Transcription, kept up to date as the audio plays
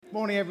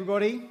Morning,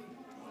 everybody.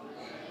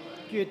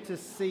 Good to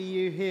see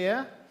you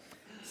here.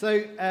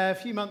 So, a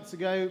few months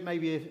ago,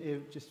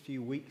 maybe just a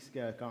few weeks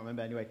ago, I can't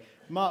remember anyway,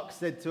 Mark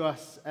said to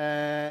us,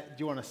 do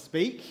you want to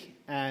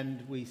speak?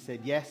 And we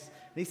said yes.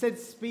 And he said,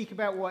 speak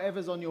about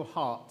whatever's on your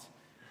heart.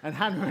 And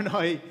Hannah and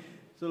I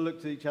sort of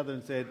looked at each other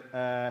and said,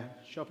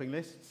 shopping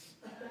lists,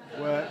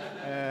 work.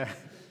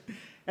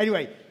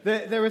 Anyway,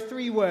 there are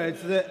three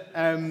words that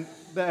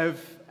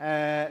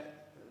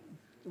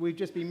we've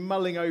just been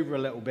mulling over a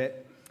little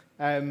bit.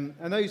 And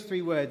those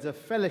three words are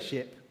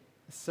fellowship,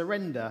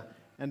 surrender,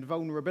 and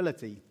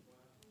vulnerability.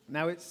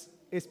 Now, it's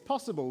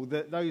possible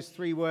that those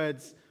three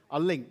words are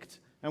linked,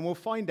 and we'll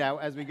find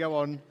out as we go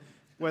on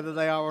whether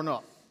they are or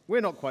not. We're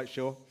not quite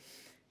sure.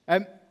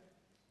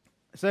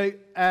 So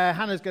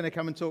Hannah's going to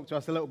come and talk to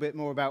us a little bit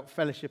more about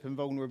fellowship and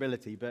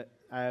vulnerability, but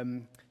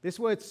this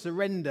word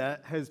surrender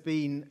has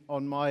been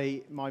on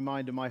my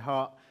mind and my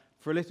heart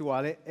for a little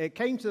while. It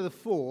came to the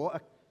fore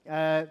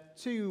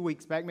 2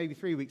 weeks back, maybe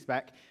 3 weeks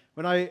back,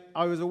 when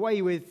I was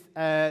away with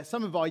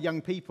some of our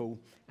young people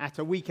at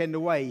a weekend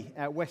away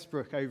at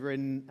Westbrook over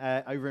in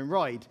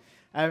Ryde.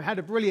 Had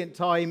a brilliant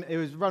time. It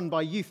was run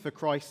by Youth for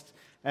Christ,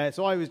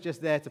 so I was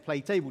just there to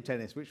play table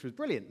tennis, which was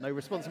brilliant, no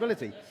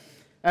responsibility.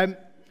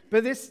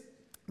 But this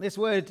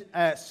word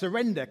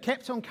surrender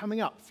kept on coming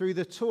up through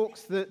the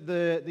talks that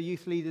the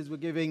youth leaders were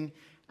giving,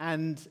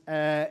 and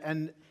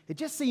it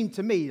just seemed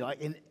to me like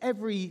in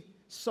every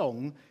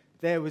song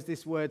there was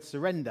this word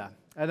surrender,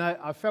 and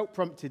I felt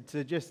prompted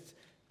to just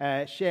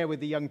share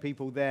with the young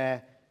people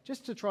there,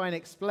 just to try and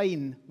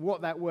explain what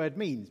that word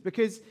means.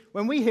 Because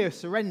when we hear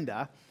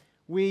surrender,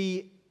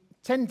 we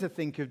tend to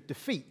think of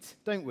defeat,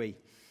 don't we?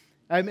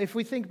 If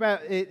we think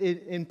about it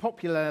in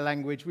popular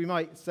language, we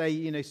might say,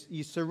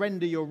 you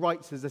surrender your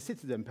rights as a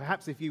citizen.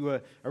 Perhaps if you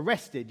were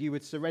arrested, you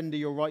would surrender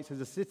your rights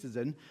as a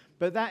citizen.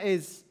 But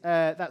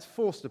that's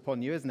forced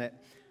upon you, isn't it?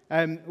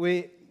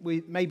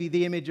 Maybe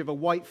the image of a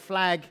white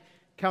flag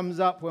comes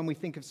up when we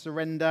think of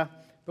surrender,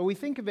 but we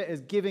think of it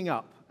as giving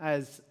up,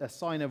 as a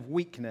sign of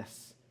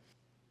weakness.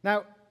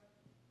 Now,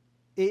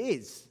 it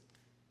is,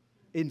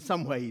 in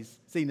some ways,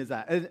 seen as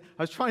that. And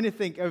I was trying to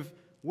think of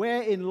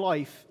where in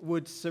life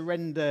would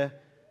surrender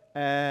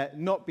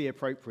not be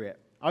appropriate.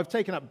 I've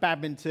taken up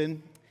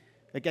badminton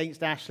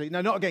against Ashley. No,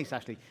 not against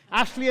Ashley.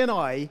 Ashley and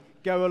I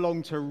go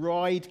along to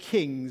Ryde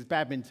Kings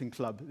Badminton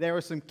Club. There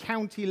are some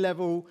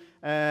county-level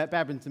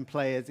badminton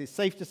players. It's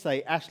safe to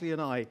say Ashley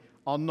and I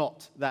are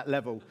not that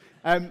level.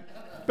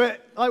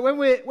 But like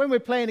when we're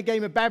playing a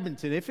game of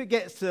badminton, if it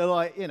gets to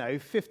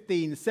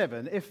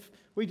 15-7, if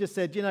we just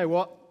said, you know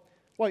what,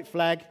 white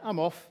flag, I'm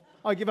off,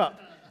 I give up.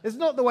 It's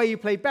not the way you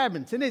play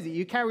badminton, is it?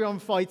 You carry on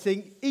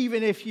fighting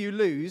even if you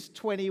lose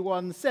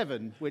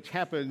 21-7, which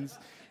happens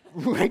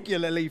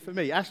regularly for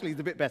me. Ashley's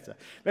a bit better.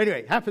 But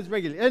anyway, it happens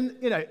regularly. And,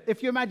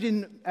 if you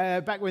imagine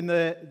back when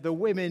the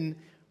women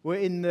were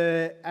in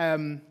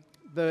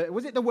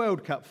was it the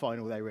World Cup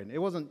final they were in?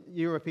 It wasn't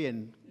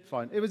European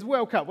final. It was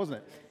World Cup, wasn't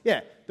it?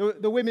 Yeah,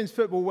 the Women's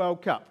Football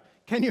World Cup.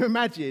 Can you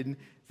imagine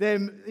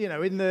them,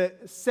 in the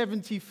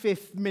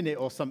 75th minute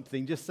or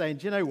something, just saying,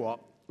 do you know what?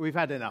 We've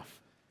had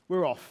enough.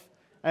 We're off.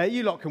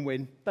 You lot can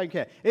win. Don't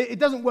care. It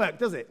doesn't work,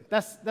 does it?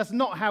 That's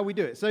not how we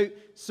do it. So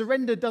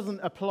surrender doesn't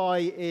apply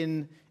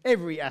in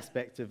every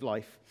aspect of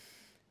life.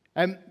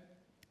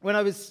 When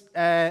I was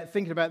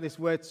thinking about this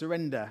word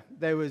surrender,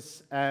 there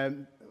was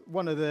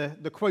one of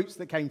the quotes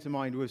that came to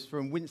mind was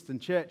from Winston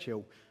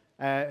Churchill.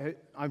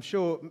 I'm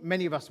sure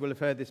many of us will have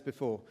heard this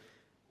before.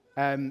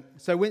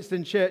 So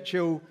Winston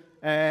Churchill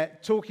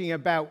talking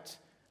about,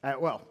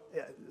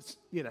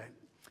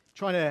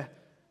 trying to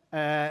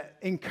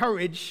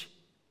encourage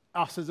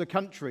us as a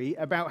country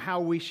about how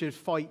we should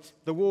fight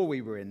the war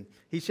we were in.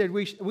 He said,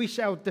 we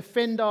shall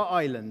defend our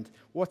island,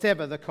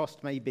 whatever the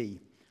cost may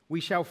be. We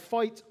shall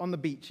fight on the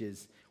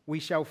beaches. We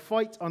shall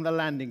fight on the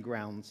landing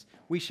grounds.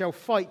 We shall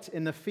fight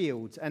in the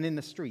fields and in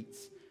the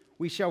streets.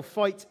 We shall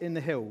fight in the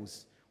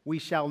hills. We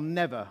shall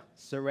never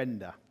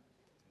surrender.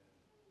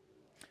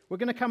 We're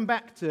going to come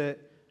back to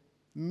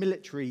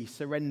military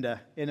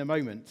surrender in a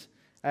moment.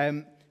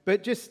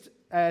 But just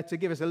to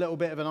give us a little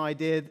bit of an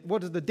idea,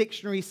 what does the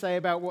dictionary say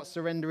about what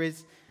surrender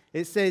is?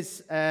 It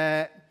says,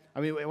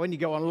 when you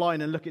go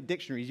online and look at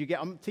dictionaries, you get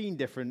umpteen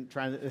different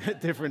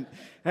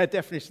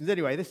definitions.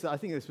 Anyway, I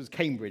think this was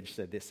Cambridge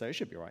said this, so it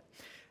should be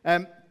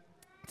right.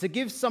 To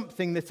give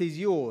something that is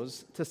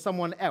yours to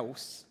someone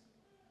else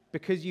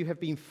because you have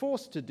been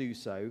forced to do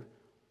so,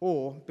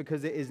 or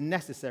because it is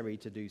necessary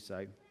to do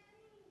so.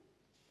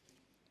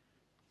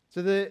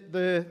 So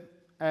the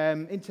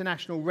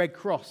International Red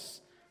Cross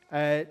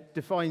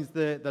defines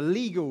the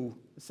legal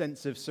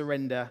sense of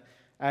surrender.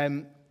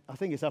 I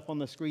think it's up on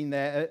the screen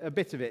there, a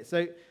bit of it.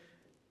 So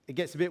it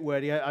gets a bit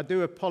wordy. I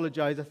do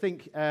apologise. I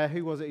think,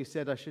 who was it who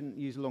said I shouldn't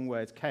use long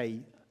words?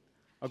 Kay.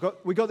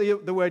 We got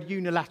the word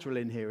unilateral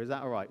in here. Is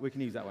that all right? We can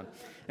use that one.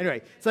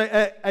 Anyway,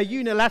 so a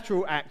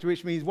unilateral act,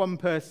 which means one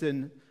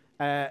person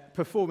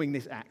performing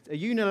this act. A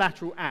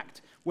unilateral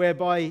act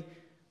whereby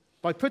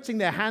by putting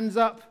their hands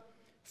up,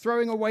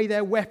 throwing away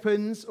their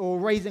weapons or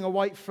raising a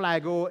white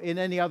flag or in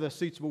any other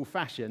suitable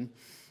fashion,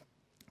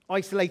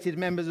 isolated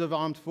members of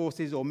armed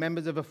forces or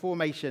members of a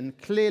formation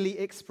clearly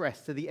express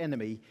to the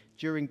enemy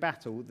during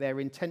battle their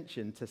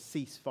intention to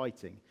cease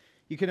fighting.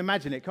 You can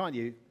imagine it, can't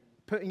you?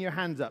 Putting your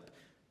hands up.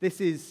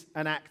 This is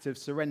an act of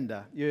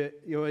surrender.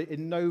 You're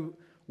in no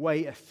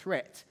way a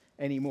threat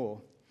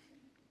anymore.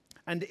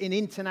 And in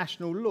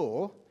international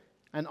law,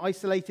 an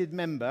isolated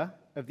member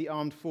of the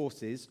armed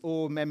forces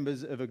or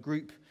members of a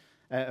group,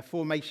 a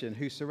formation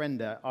who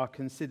surrender are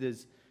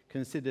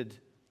considered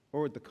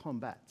hors de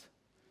combat.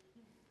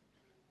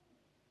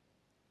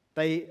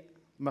 They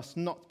must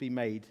not be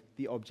made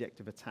the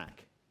object of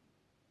attack.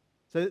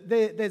 So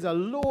there's a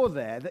law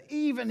there that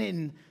even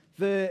in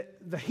the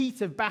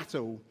heat of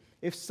battle,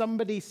 if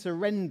somebody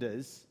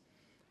surrenders,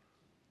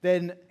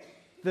 then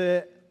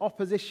the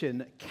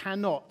opposition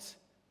cannot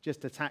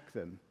just attack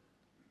them.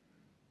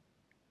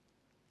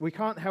 We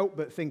can't help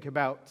but think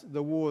about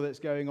the war that's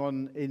going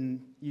on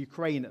in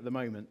Ukraine at the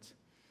moment.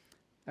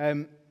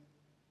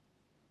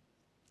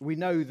 We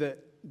know that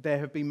there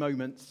have been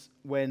moments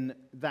when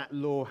that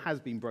law has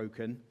been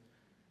broken,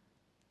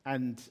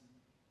 and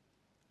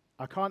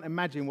I can't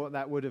imagine what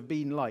that would have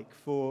been like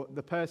for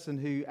the person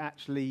who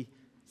actually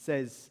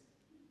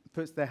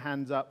puts their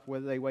hands up,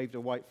 whether they waved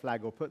a white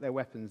flag or put their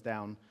weapons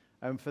down,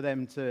 for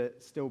them to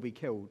still be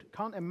killed.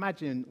 Can't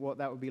imagine what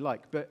that would be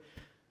like. But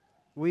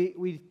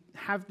we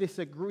have this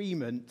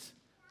agreement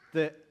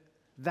that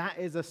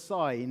is a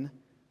sign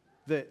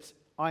that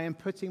I am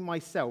putting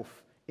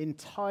myself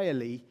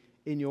entirely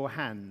in your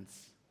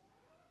hands.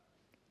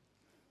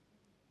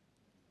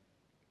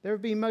 There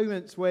have been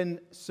moments when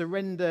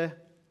surrender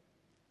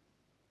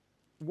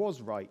was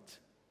right.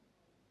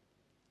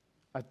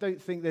 I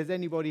don't think there's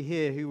anybody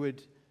here who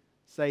would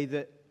say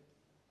that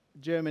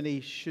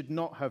Germany should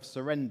not have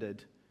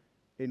surrendered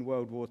in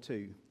World War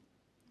II.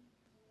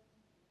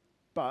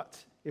 But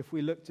if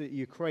we looked at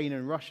Ukraine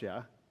and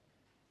Russia,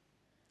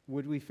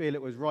 would we feel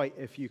it was right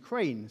if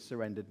Ukraine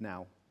surrendered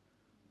now?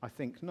 I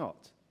think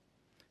not.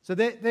 So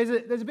there's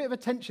a bit of a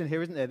tension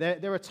here, isn't there?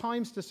 There are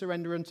times to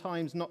surrender and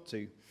times not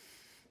to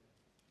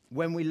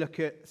when we look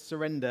at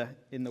surrender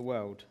in the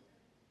world.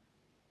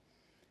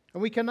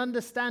 And we can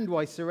understand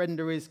why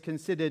surrender is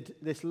considered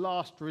this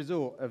last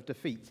resort of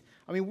defeat.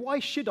 I mean, why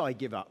should I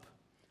give up?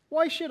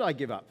 Why should I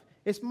give up?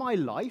 It's my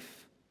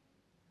life.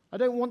 I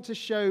don't want to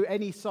show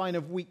any sign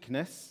of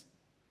weakness.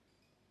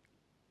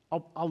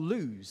 I'll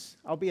lose.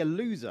 I'll be a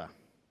loser.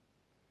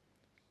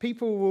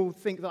 People will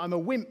think that I'm a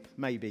wimp,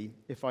 maybe,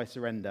 if I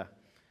surrender.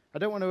 I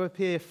don't want to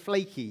appear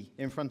flaky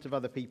in front of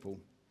other people.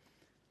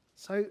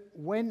 So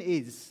when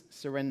is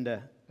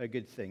surrender a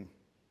good thing?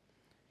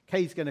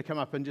 Kay's going to come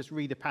up and just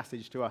read a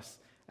passage to us.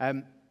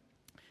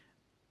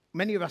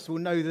 Many of us will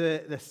know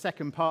the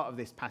second part of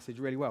this passage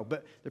really well,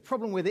 but the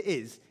problem with it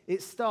is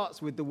it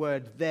starts with the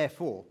word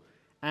therefore.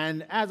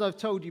 And as I've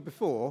told you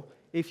before,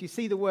 if you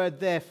see the word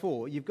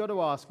therefore, you've got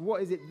to ask,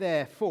 what is it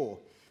there for?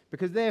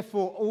 Because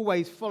therefore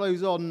always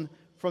follows on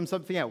from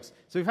something else.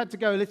 So we've had to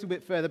go a little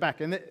bit further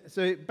back. And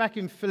so back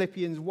in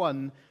Philippians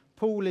 1,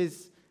 Paul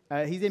he's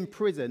in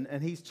prison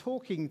and he's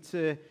talking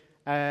to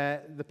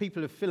the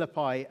people of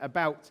Philippi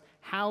about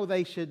how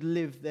they should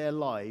live their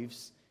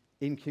lives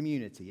in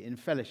community, in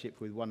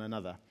fellowship with one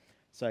another.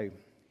 So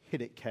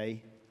hit it,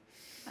 Kay.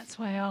 That's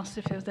why I asked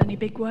if there was any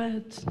big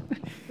words.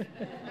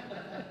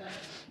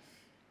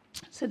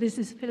 So this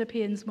is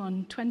Philippians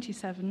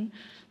 1:27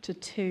 to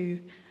 2,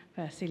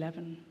 verse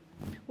 11.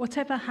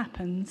 Whatever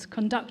happens,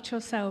 conduct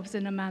yourselves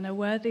in a manner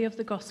worthy of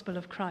the gospel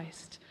of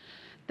Christ.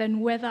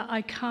 Then whether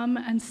I come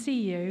and see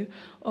you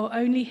or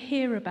only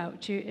hear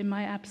about you in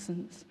my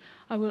absence,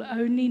 I will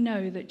only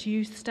know that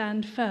you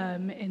stand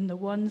firm in the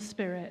one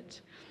Spirit,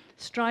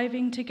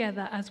 striving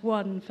together as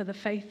one for the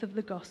faith of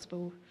the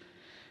gospel,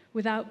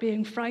 without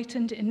being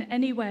frightened in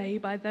any way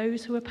by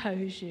those who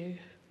oppose you.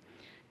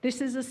 This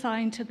is a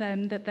sign to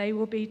them that they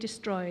will be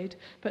destroyed,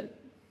 but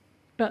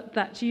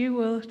that you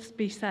will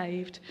be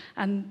saved,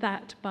 and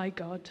that by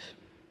God.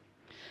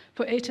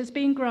 For it has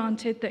been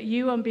granted that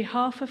you, on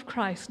behalf of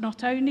Christ,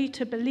 not only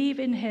to believe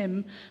in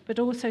him, but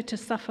also to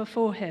suffer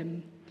for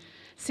him.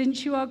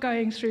 Since you are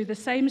going through the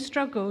same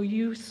struggle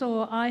you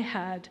saw I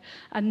had,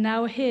 and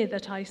now hear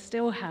that I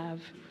still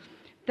have.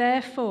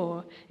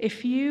 Therefore,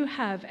 if you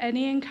have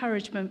any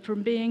encouragement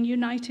from being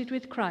united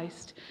with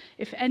Christ,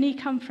 if any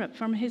comfort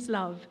from his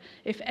love,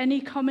 if any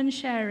common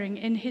sharing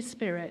in his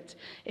Spirit,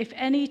 if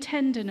any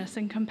tenderness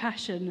and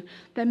compassion,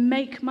 then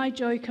make my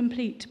joy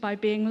complete by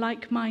being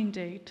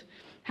like-minded,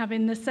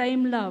 having the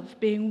same love,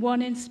 being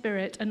one in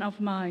spirit and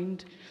of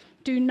mind.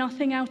 Do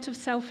nothing out of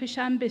selfish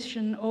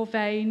ambition or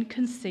vain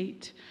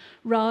conceit,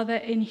 rather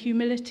in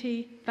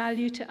humility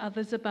value to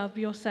others above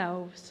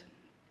yourselves,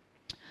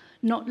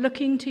 not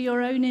looking to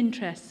your own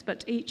interests,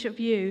 but each of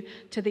you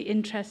to the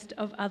interest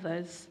of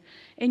others.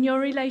 In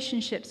your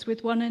relationships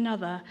with one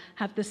another,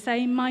 have the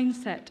same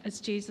mindset as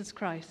Jesus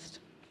Christ,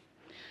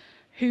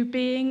 who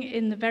being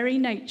in the very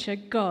nature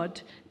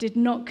God, did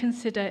not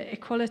consider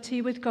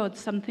equality with God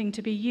something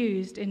to be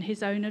used in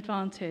his own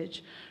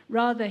advantage.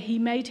 Rather, he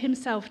made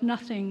himself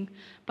nothing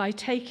by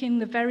taking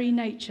the very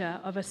nature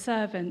of a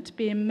servant,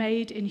 being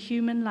made in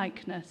human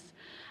likeness,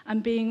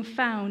 and being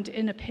found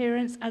in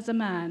appearance as a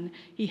man,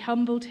 he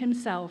humbled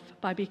himself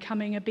by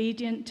becoming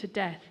obedient to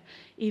death,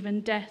 even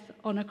death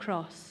on a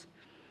cross.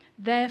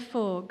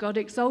 Therefore, God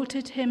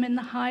exalted him in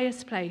the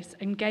highest place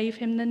and gave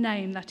him the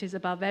name that is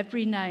above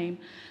every name,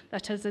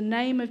 that at the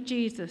name of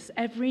Jesus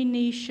every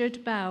knee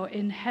should bow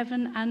in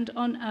heaven and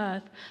on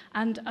earth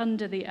and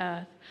under the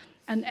earth,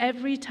 and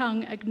every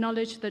tongue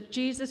acknowledge that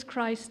Jesus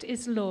Christ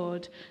is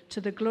Lord, to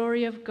the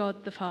glory of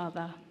God the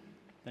Father.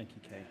 Thank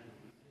you, Kate.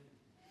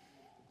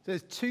 So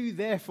there's two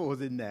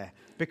therefores in there.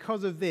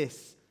 Because of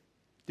this,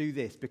 do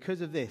this.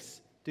 Because of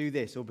this, do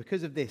this. Or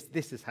because of this,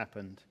 this has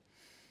happened.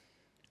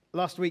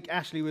 Last week,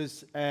 Ashley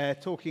was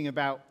talking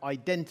about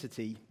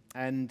identity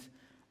and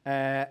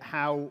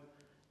how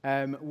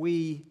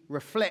we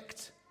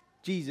reflect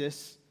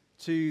Jesus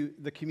to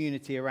the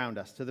community around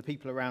us, to the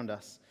people around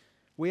us.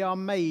 We are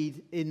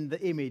made in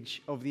the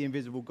image of the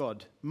invisible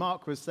God.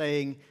 Mark was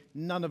saying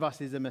none of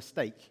us is a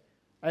mistake.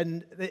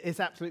 And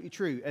it's absolutely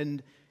true.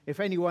 And if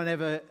anyone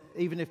ever,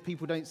 even if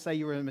people don't say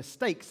you're a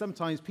mistake,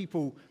 sometimes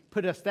people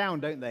put us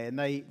down, don't they? And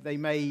they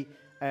may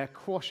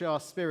quash our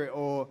spirit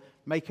or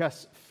make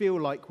us feel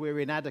like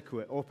we're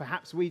inadequate, or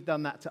perhaps we've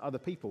done that to other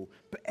people.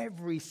 But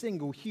every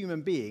single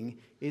human being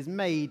is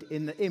made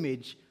in the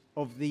image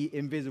of the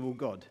invisible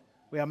God.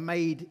 We are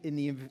made in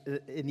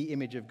the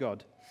image of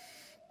God.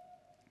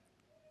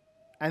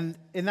 And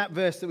in that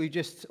verse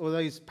that or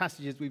those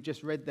passages we've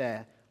just read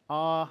there,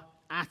 our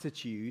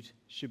attitude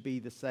should be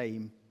the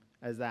same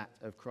as that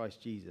of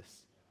Christ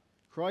Jesus.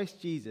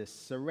 Christ Jesus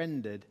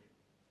surrendered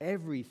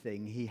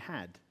everything he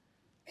had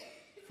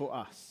for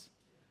us.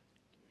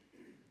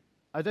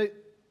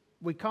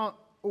 We can't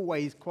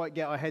always quite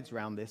get our heads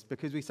around this,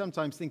 because we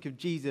sometimes think of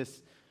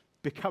Jesus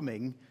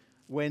becoming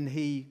when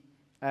he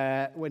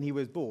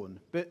was born.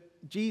 But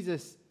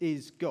Jesus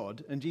is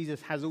God, and Jesus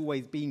has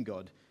always been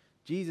God.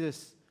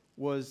 Jesus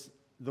was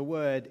the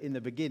Word in the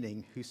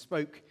beginning who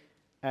spoke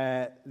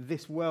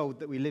this world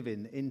that we live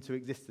in into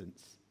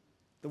existence.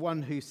 The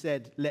one who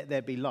said, "Let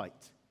there be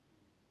light."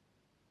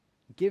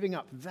 Giving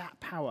up that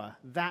power,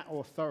 that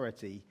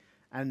authority,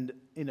 and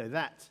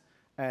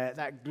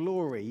that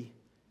glory,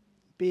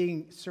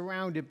 being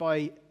surrounded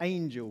by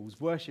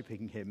angels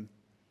worshipping him,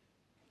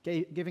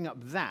 giving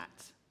up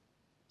that.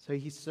 So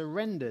he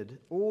surrendered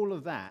all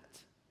of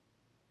that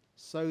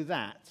so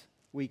that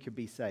we could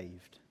be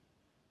saved.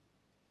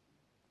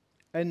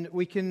 And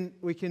we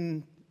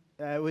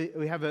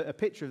have a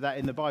picture of that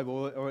in the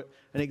Bible, or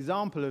an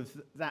example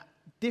of that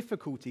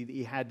difficulty that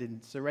he had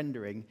in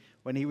surrendering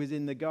when he was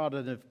in the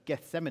Garden of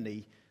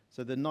Gethsemane.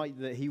 So the night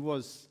that he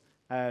was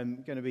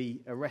going to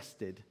be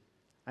arrested,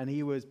 and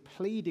he was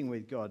pleading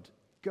with God,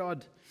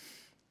 "God,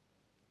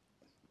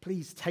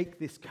 please take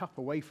this cup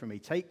away from me.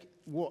 Take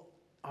what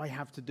I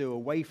have to do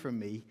away from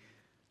me,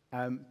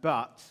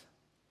 but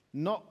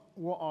not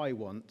what I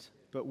want,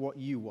 but what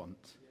you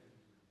want."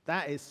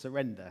 That is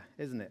surrender,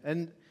 isn't it?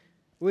 And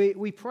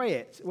we pray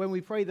it. When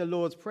we pray the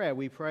Lord's Prayer,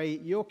 we pray,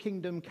 "Your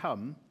kingdom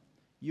come,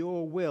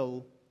 your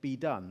will be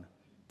done."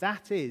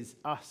 That is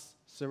us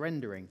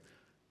surrendering,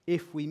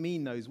 if we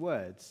mean those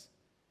words.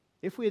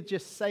 If we're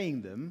just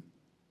saying them,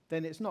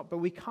 then it's not. But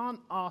we can't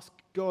ask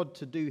God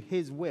to do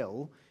his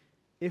will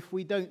if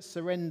we don't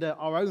surrender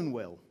our own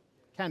will,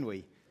 can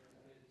we?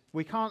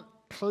 We can't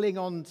cling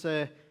on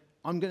to,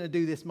 "I'm going to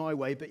do this my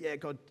way, but yeah,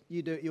 God,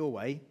 you do it your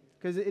way,"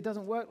 because it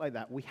doesn't work like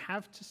that. We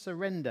have to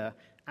surrender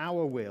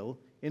our will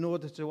in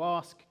order to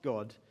ask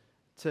God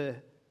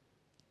to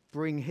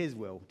bring his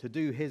will, to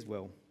do his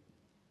will.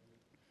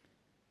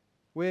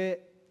 We're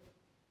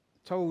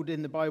told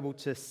in the Bible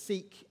to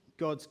seek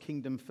God's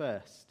kingdom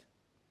first,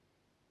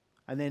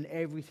 and then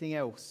everything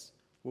else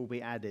will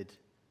be added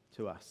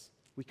to us.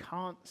 We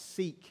can't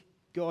seek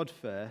God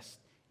first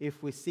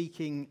if we're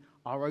seeking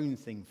our own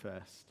thing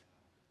first.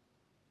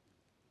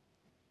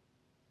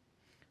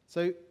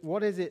 So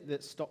what is it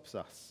that stops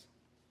us?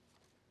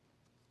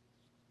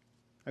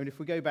 I mean, if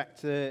we go back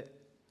to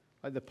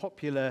the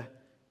popular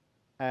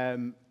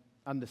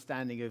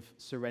understanding of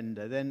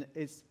surrender, then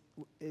it's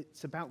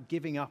about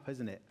giving up,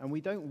 isn't it? And we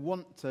don't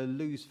want to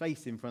lose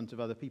face in front of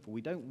other people.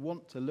 We don't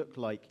want to look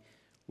like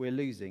we're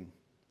losing.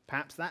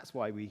 Perhaps that's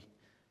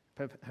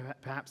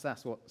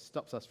what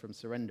stops us from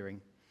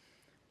surrendering.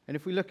 And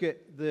if we look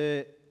at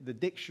the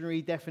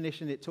dictionary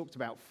definition, it talked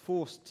about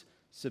forced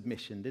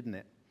submission, didn't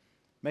it?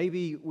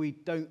 Maybe we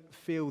don't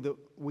feel that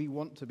we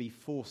want to be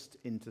forced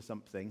into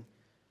something,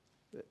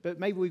 but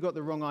maybe we got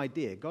the wrong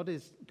idea. God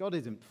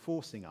isn't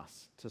forcing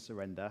us to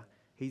surrender.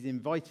 He's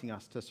inviting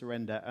us to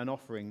surrender and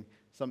offering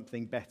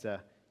something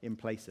better in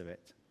place of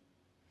it.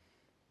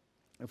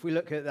 If we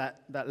look at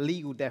that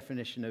legal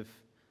definition of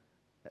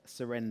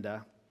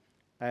surrender,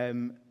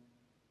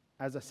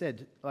 as I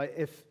said, like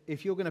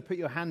if you're going to put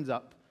your hands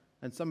up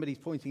and somebody's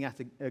pointing at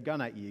a gun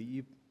at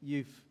you,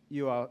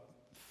 you are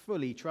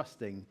fully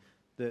trusting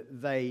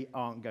that they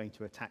aren't going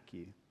to attack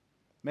you.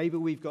 Maybe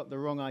we've got the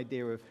wrong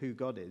idea of who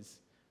God is.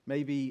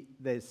 Maybe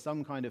there's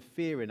some kind of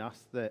fear in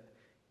us that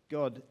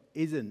God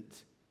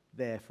isn't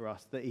there for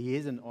us, that he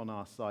isn't on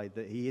our side,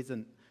 that he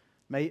isn't.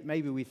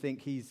 Maybe we think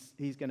he's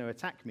going to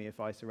attack me if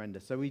I surrender.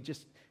 So we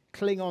just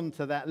cling on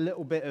to that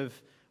little bit of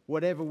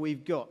whatever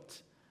we've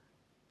got.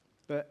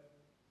 But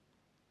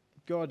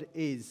God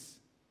is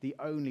the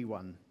only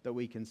one that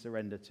we can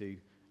surrender to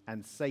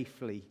and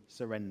safely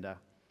surrender.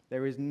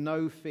 There is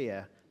no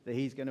fear that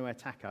he's going to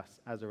attack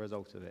us as a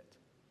result of it.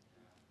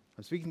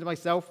 I'm speaking to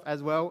myself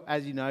as well,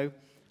 as you know.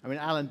 I mean,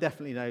 Alan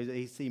definitely knows that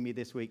he's seen me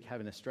this week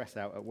having a stress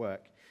out at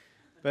work.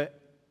 But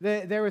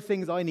there are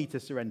things I need to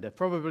surrender.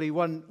 Probably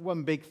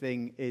one big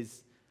thing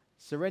is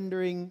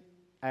surrendering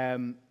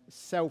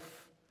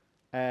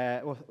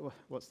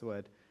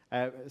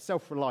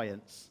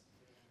self-reliance.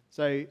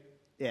 So,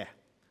 yeah,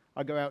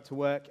 I go out to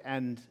work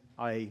and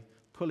I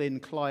pull in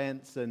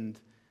clients and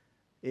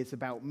it's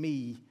about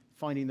me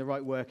finding the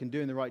right work and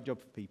doing the right job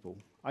for people.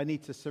 I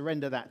need to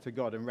surrender that to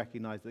God and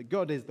recognize that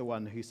God is the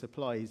one who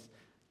supplies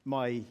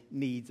my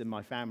needs and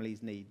my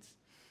family's needs.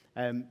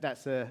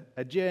 That's a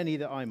journey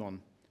that I'm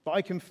on. But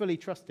I can fully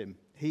trust him.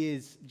 He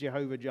is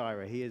Jehovah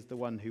Jireh. He is the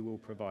one who will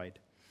provide.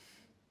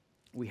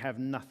 We have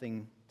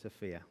nothing to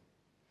fear.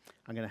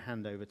 I'm going to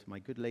hand over to my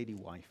good lady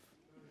wife.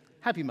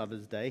 Happy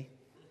Mother's Day.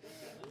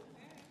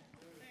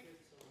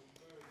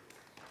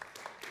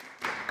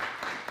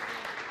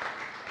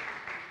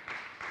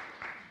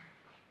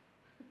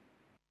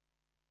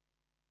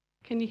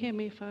 Can you hear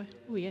me if I...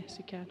 Oh, yes,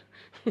 you can.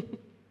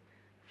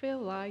 Feel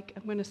like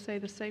I'm going to say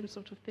the same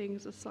sort of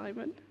things as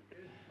Simon.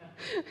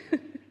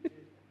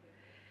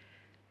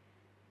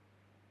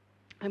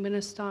 I'm going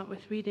to start with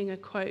reading a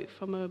quote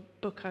from a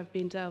book I've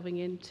been delving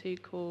into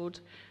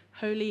called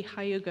Holy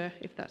Hygge,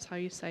 if that's how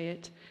you say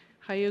it.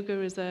 Hygge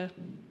is a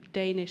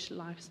Danish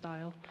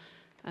lifestyle,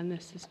 and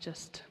this is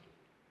just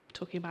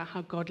talking about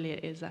how godly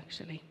it is,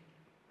 actually.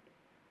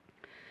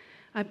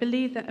 I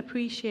believe that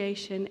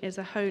appreciation is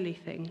a holy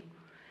thing,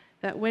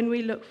 that when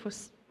we look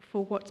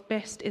for what's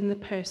best in the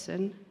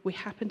person we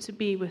happen to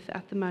be with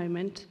at the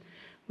moment,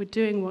 we're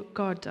doing what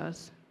God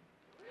does.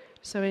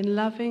 So in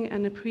loving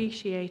and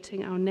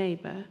appreciating our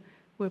neighbour,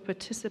 we're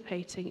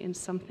participating in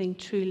something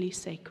truly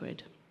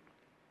sacred.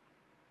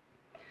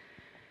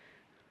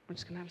 I'm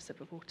just going to have a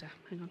sip of water.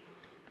 Hang on.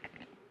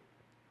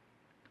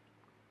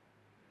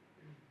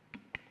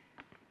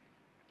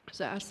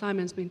 So as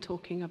Simon's been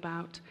talking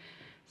about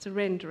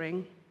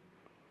surrendering,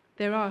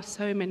 there are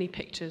so many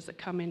pictures that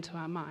come into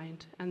our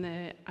mind. And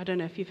I don't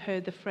know if you've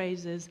heard the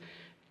phrases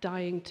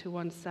dying to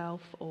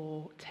oneself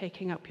or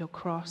taking up your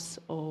cross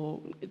or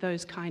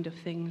those kind of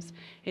things.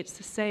 It's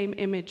the same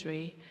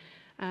imagery.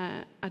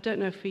 I don't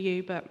know for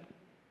you, but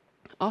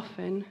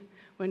often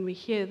when we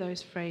hear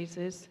those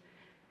phrases,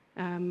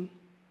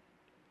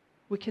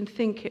 we can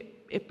think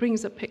it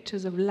brings up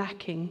pictures of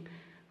lacking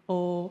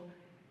or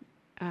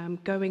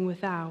going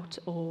without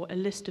or a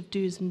list of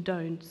do's and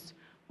don'ts,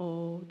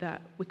 or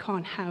that we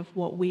can't have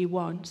what we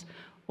want,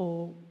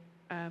 or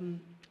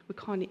we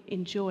can't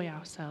enjoy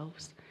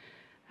ourselves.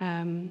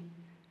 As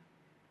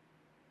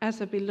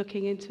I've been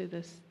looking into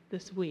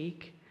this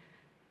week,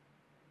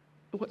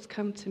 what's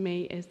come to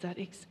me is that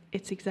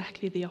it's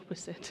exactly the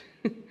opposite.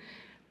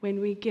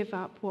 When we give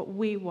up what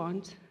we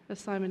want, as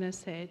Simon has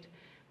said,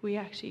 we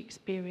actually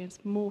experience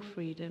more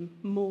freedom,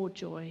 more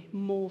joy,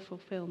 more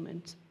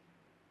fulfillment.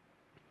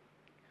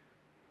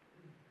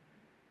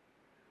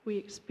 We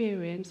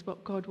experience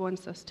what God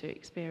wants us to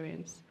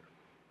experience.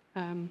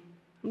 I'm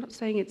not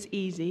saying it's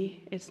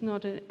easy. It's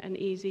not an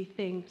easy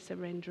thing,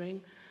 surrendering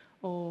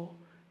or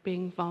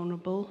being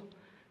vulnerable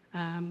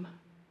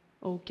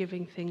or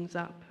giving things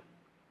up.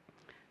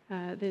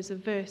 There's a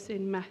verse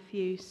in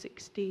Matthew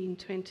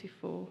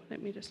 16:24.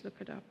 Let me just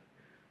look it up.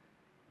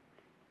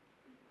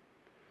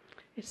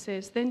 It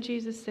says, "Then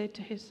Jesus said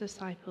to his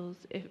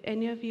disciples, 'If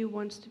any of you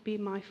wants to be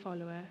my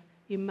follower,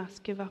 you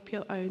must give up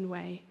your own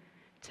way,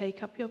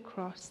 take up your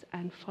cross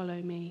and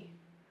follow me.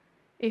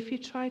 If you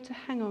try to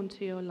hang on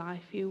to your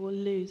life, you will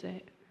lose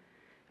it.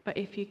 But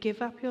if you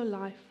give up your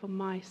life for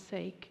my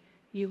sake,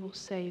 you will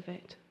save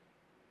it.'"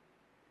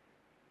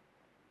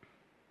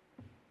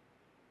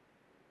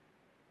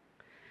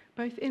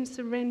 Both in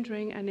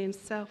surrendering and in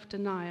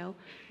self-denial,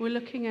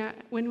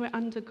 when we're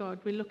under God,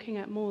 we're looking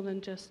at more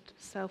than just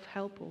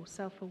self-help or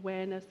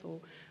self-awareness or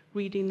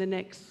reading the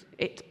next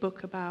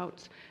book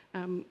about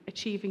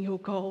achieving your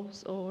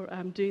goals or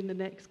doing the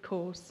next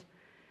course.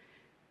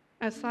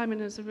 As Simon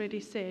has already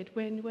said,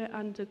 when we're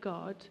under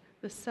God,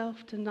 the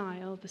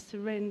self-denial, the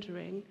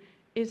surrendering,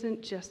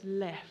 isn't just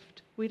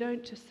left. We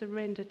don't just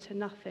surrender to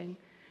nothing.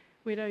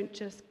 We don't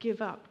just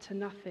give up to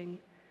nothing.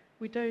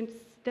 We don't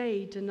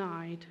stay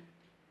denied.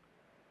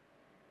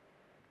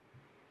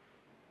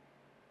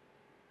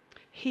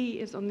 He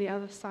is on the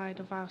other side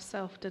of our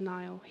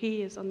self-denial.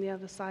 He is on the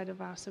other side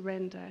of our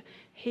surrender.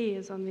 He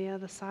is on the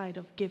other side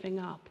of giving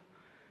up.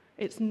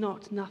 It's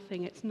not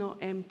nothing. It's not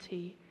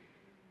empty.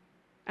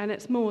 And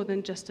it's more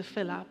than just a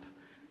fill up.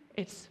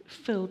 It's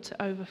filled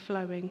to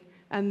overflowing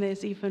and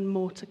there's even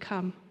more to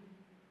come.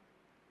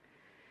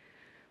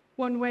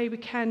 One way we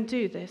can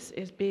do this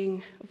is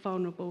being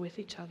vulnerable with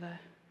each other.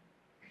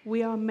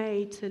 We are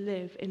made to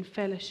live in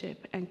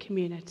fellowship and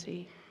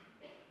community.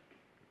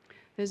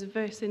 There's a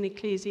verse in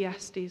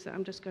Ecclesiastes that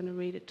I'm just going to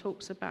read. It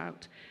talks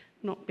about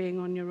not being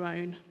on your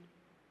own.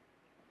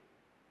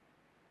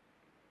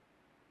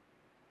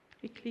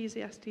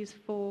 Ecclesiastes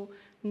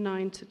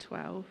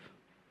 4:9-12.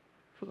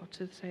 Forgot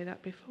to say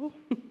that before.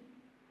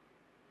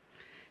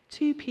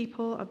 2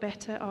 people are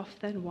better off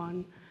than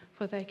one,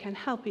 for they can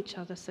help each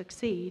other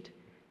succeed.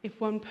 If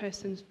one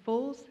person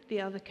falls,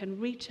 the other can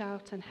reach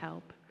out and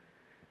help.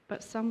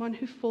 But someone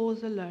who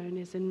falls alone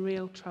is in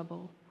real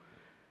trouble.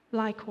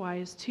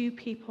 Likewise, 2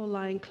 people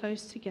lying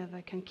close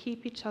together can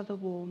keep each other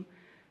warm,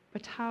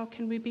 but how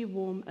can we be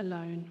warm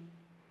alone?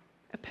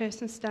 A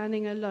person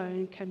standing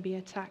alone can be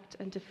attacked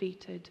and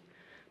defeated,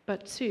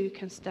 but 2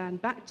 can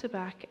stand back to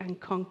back and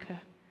conquer.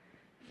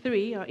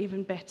 3 are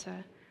even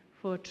better,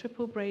 for a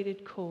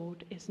triple-braided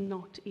cord is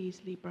not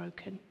easily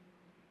broken.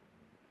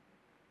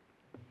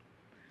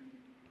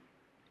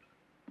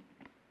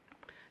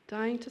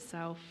 Dying to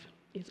self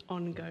is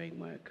ongoing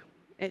work.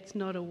 It's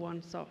not a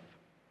once-off.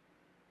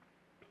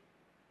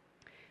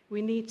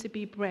 We need to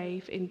be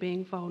brave in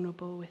being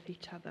vulnerable with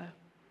each other.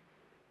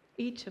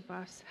 Each of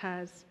us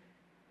has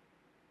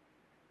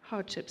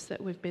hardships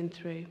that we've been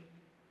through,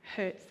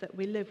 hurts that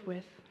we live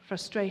with,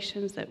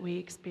 frustrations that we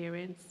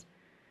experience,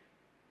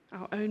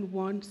 our own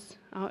wants,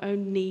 our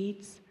own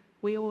needs.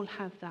 We all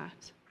have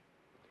that.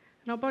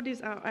 And our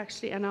bodies are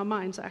actually, and our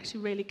minds are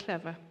actually really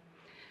clever.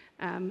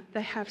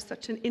 They have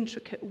such an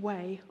intricate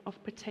way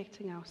of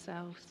protecting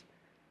ourselves.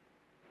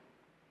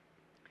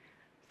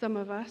 Some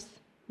of us,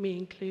 me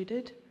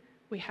included,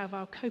 we have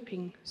our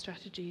coping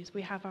strategies,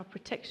 we have our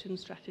protection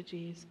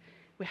strategies,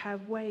 we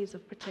have ways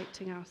of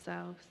protecting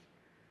ourselves.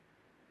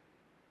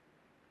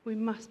 We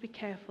must be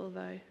careful,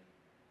 though,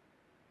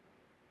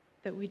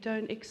 that we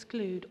don't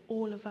exclude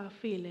all of our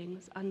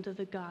feelings under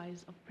the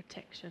guise of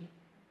protection.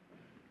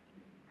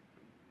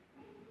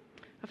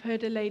 I've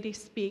heard a lady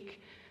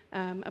speak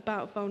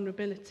about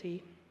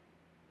vulnerability,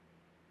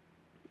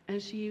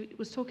 and she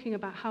was talking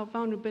about how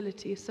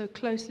vulnerability is so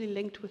closely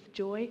linked with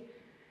joy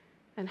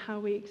and how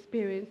we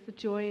experience the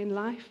joy in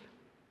life.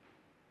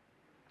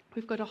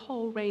 We've got a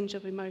whole range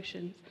of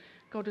emotions.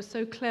 God was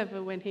so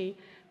clever when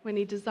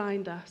he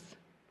designed us.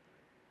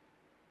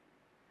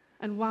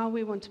 And while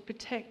we want to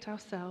protect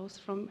ourselves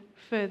from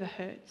further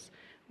hurts,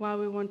 while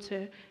we want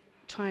to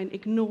try and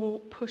ignore,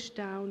 push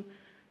down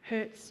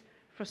hurts,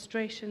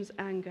 frustrations,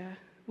 anger,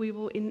 we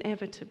will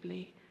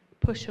inevitably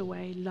push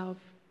away love,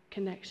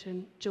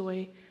 connection,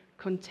 joy,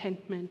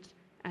 contentment,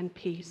 and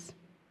peace.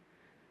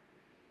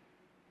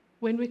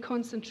 When we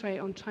concentrate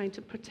on trying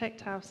to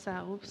protect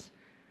ourselves,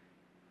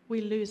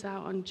 we lose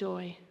out on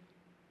joy.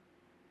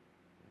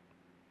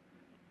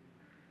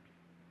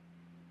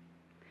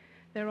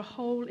 There are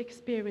whole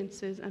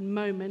experiences and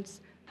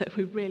moments that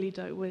we really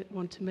don't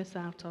want to miss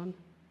out on.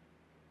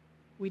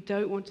 We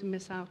don't want to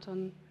miss out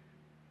on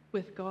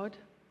with God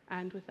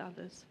and with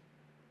others.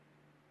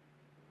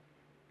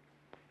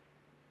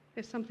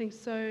 There's something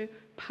so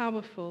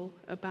powerful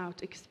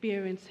about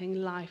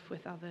experiencing life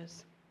with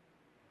others.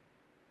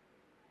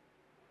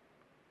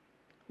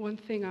 One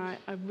thing I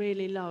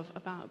really love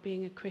about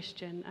being a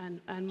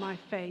Christian and my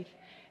faith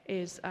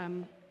is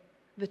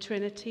the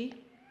Trinity.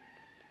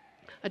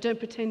 I don't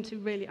pretend to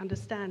really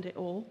understand it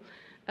all,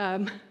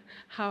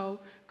 how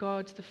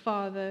God, the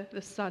Father,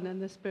 the Son,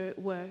 and the Spirit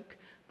work,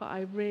 but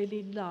I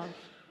really love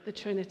the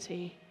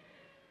Trinity.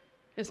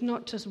 It's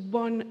not just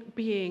one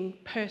being,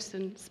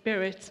 person,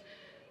 spirit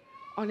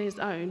on his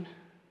own.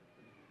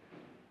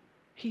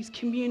 He's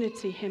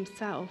community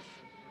himself.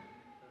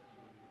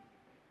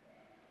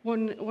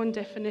 One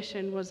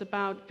definition was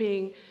about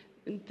being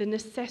the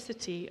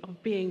necessity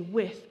of being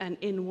with and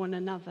in one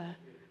another.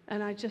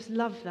 And I just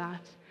love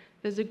that.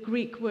 There's a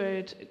Greek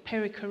word,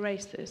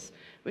 perikoresis,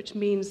 which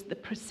means the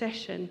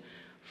procession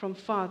from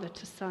Father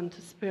to Son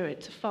to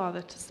Spirit, to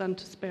Father to Son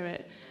to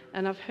Spirit.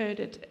 And I've heard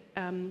it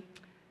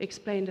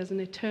explained as an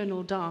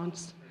eternal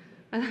dance.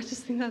 And I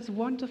just think that's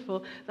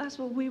wonderful. That's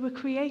what we were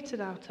created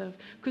out of,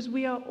 because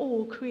we are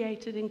all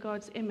created in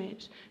God's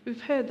image.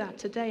 We've heard that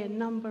today a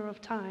number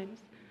of times.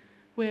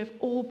 We've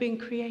all been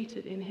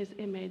created in his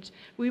image.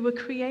 We were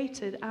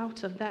created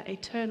out of that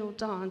eternal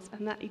dance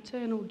and that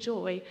eternal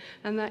joy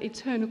and that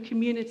eternal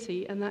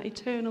community and that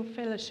eternal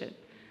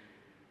fellowship.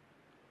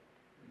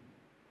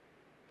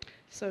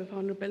 So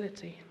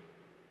vulnerability.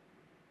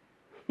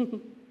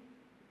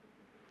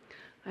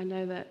 I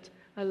know that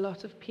a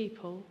lot of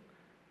people,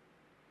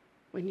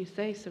 when you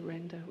say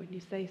surrender, when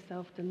you say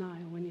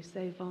self-denial, when you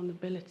say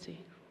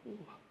vulnerability,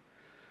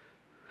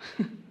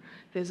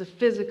 there's a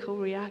physical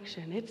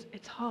reaction.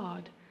 It's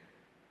hard.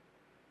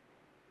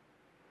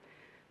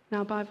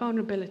 Now, by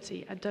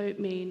vulnerability, I don't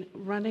mean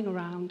running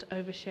around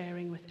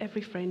oversharing with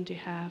every friend you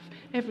have,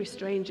 every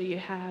stranger you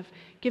have,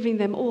 giving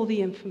them all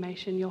the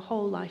information, your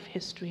whole life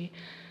history.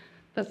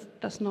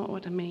 That's not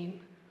what I mean.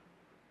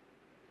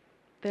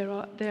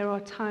 There are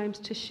times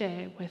to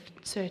share with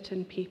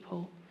certain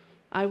people.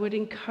 I would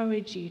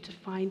encourage you to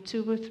find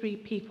 2 or 3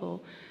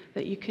 people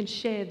that you can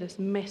share this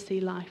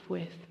messy life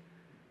with.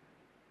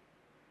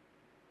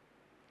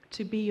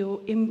 To be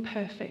your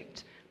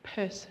imperfect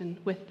person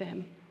with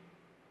them,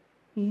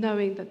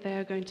 knowing that they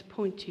are going to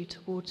point you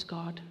towards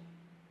God.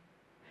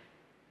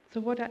 So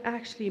what I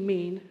actually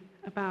mean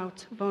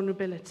about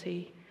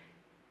vulnerability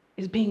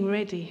is being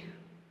ready.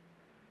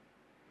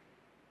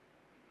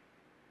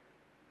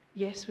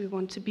 Yes, we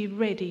want to be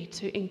ready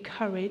to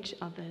encourage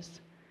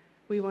others.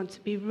 We want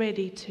to be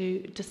ready to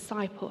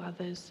disciple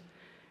others.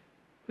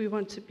 We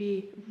want to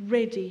be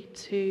ready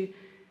to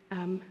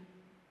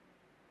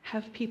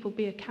have people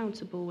be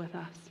accountable with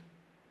us.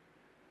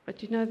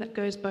 But you know that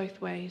goes both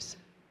ways.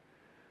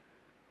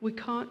 We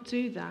can't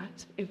do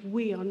that if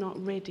we are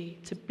not ready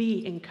to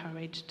be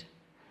encouraged,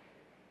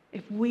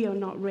 if we are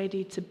not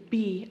ready to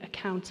be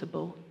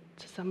accountable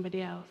to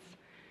somebody else,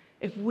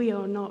 if we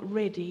are not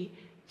ready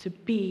to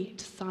be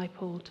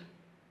discipled.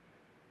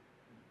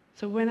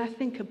 So when I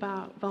think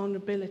about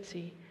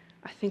vulnerability,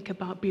 I think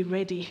about be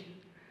ready.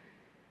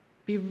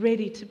 Be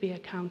ready to be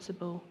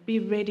accountable. Be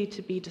ready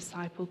to be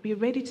discipled. Be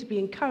ready to be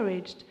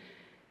encouraged.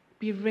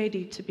 Be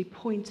ready to be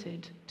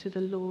pointed to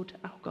the Lord,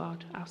 our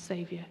God, our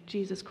Savior,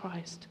 Jesus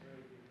Christ.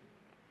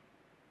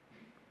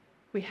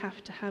 We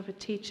have to have a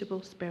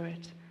teachable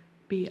spirit,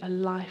 be a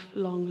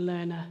lifelong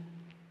learner,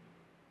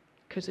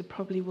 because it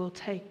probably will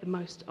take the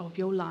most of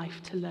your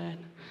life to learn.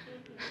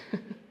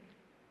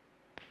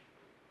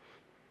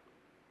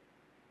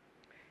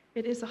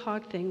 It is a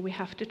hard thing. We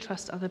have to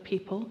trust other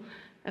people.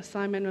 As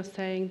Simon was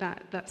saying,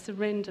 that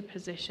surrender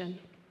position,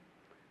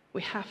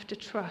 we have to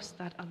trust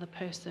that other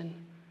person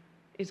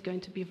is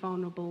going to be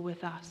vulnerable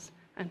with us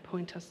and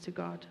point us to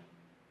God.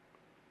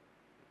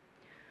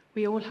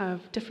 We all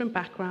have different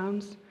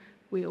backgrounds.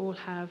 We all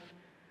have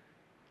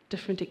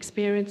different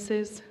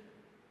experiences.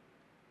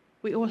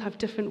 We all have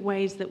different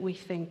ways that we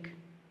think.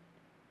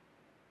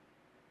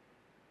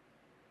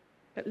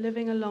 But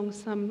living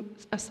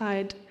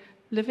alongside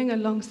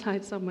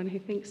someone who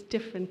thinks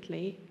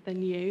differently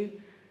than you,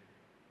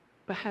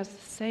 but has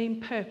the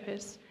same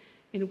purpose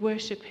in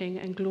worshipping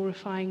and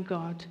glorifying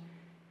God,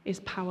 is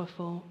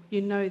powerful.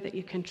 You know that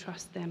you can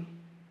trust them.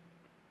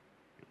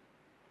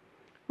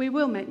 We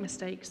will make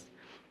mistakes.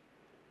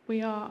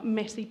 We are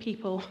messy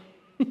people.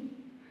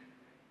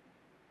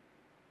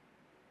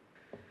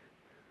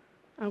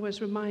 I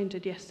was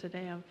reminded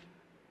yesterday of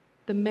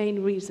the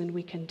main reason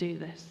we can do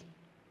this.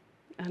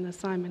 And as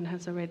Simon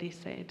has already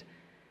said,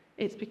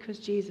 it's because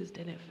Jesus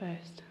did it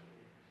first.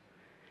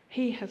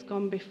 He has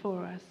gone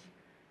before us,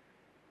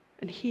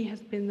 and he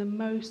has been the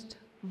most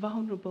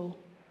vulnerable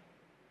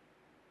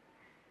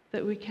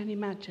that we can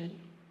imagine.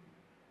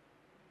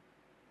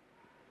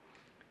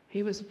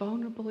 He was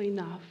vulnerable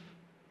enough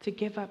to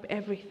give up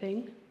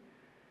everything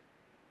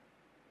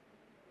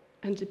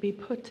and to be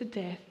put to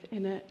death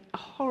in a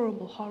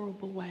horrible,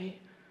 horrible way.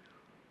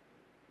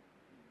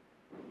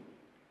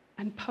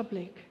 And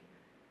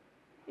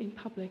in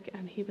public,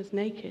 and he was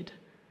naked.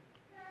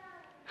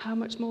 How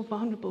much more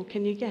vulnerable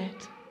can you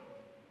get?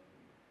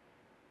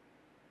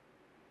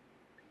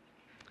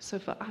 So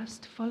for us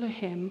to follow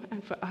him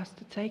and for us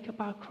to take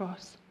up our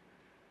cross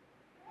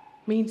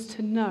means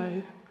to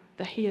know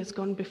that he has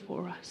gone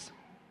before us.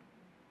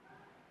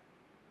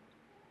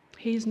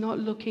 He's not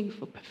looking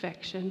for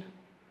perfection.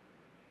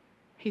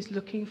 He's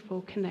looking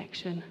for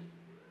connection.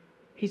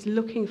 He's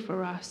looking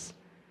for us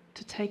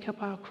to take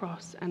up our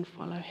cross and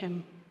follow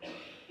him.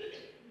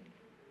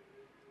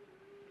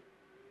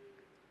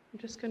 I'm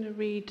just going to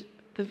read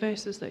the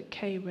verses that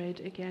Kay read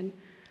again.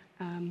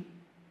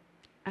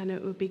 And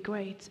it would be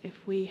great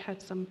if we had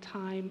some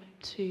time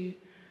to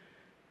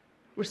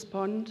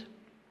respond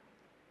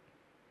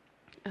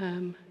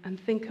and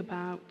think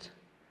about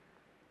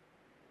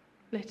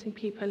letting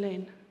people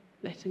in,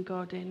 letting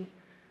God in.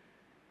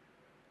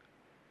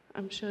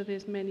 I'm sure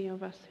there's many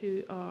of us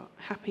who are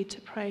happy to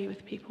pray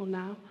with people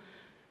now,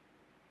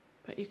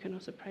 but you can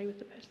also pray with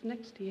the person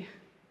next to you.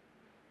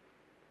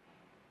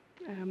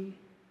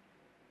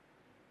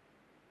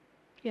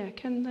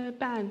 Can the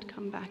band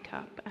come back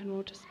up, and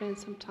we'll just spend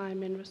some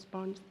time in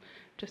response.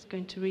 Just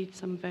going to read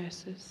some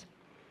verses.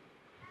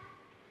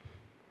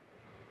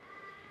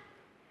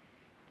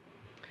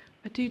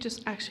 I do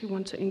just actually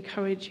want to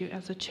encourage you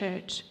as a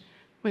church.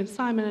 When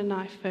Simon and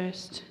I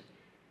first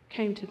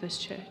came to this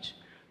church,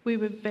 we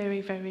were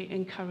very, very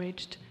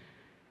encouraged.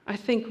 I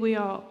think we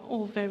are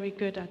all very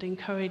good at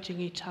encouraging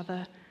each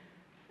other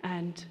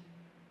and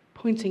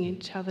pointing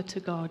each other to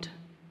God.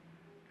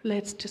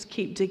 Let's just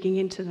keep digging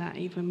into that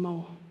even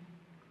more.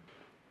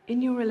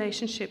 In your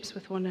relationships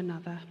with one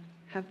another,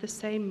 have the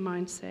same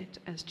mindset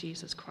as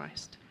Jesus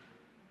Christ,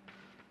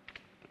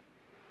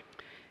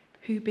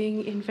 who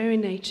being in very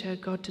nature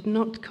God did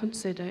not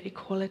consider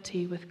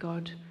equality with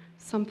God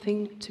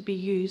something to be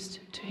used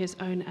to his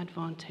own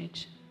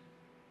advantage.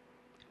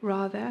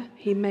 Rather,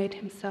 he made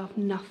himself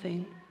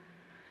nothing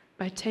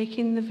by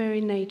taking the very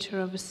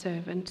nature of a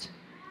servant,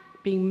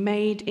 being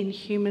made in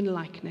human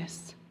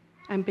likeness,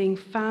 and being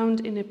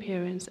found in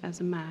appearance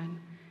as a man,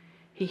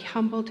 he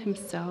humbled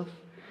himself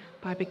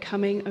by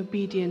becoming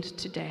obedient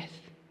to death,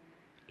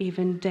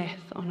 even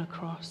death on a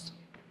cross.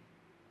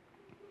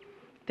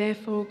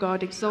 Therefore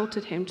God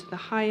exalted him to the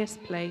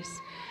highest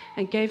place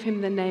and gave him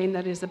the name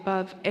that is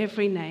above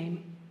every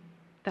name,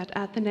 that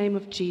at the name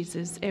of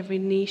Jesus every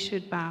knee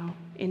should bow,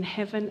 in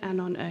heaven and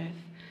on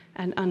earth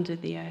and under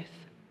the earth,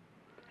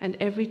 and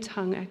every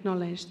tongue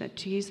acknowledge that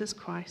Jesus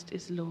Christ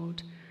is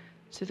Lord,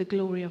 to the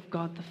glory of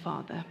God the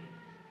Father.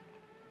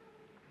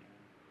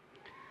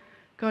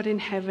 God in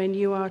heaven,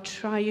 you are a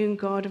triune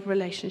God of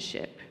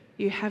relationship.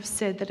 You have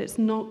said that it's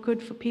not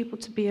good for people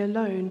to be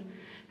alone,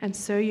 and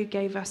so you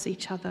gave us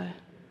each other.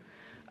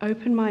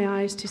 Open my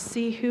eyes to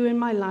see who in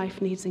my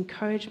life needs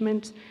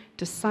encouragement,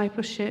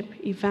 discipleship,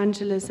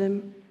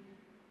 evangelism.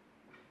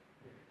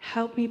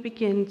 Help me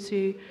begin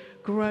to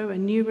grow a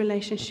new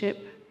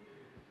relationship.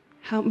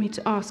 Help me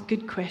to ask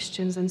good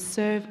questions and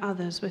serve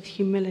others with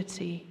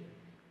humility.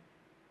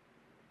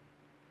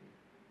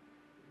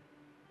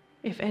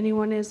 If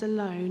anyone is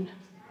alone,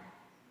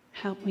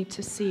 help me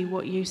to see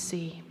what you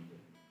see.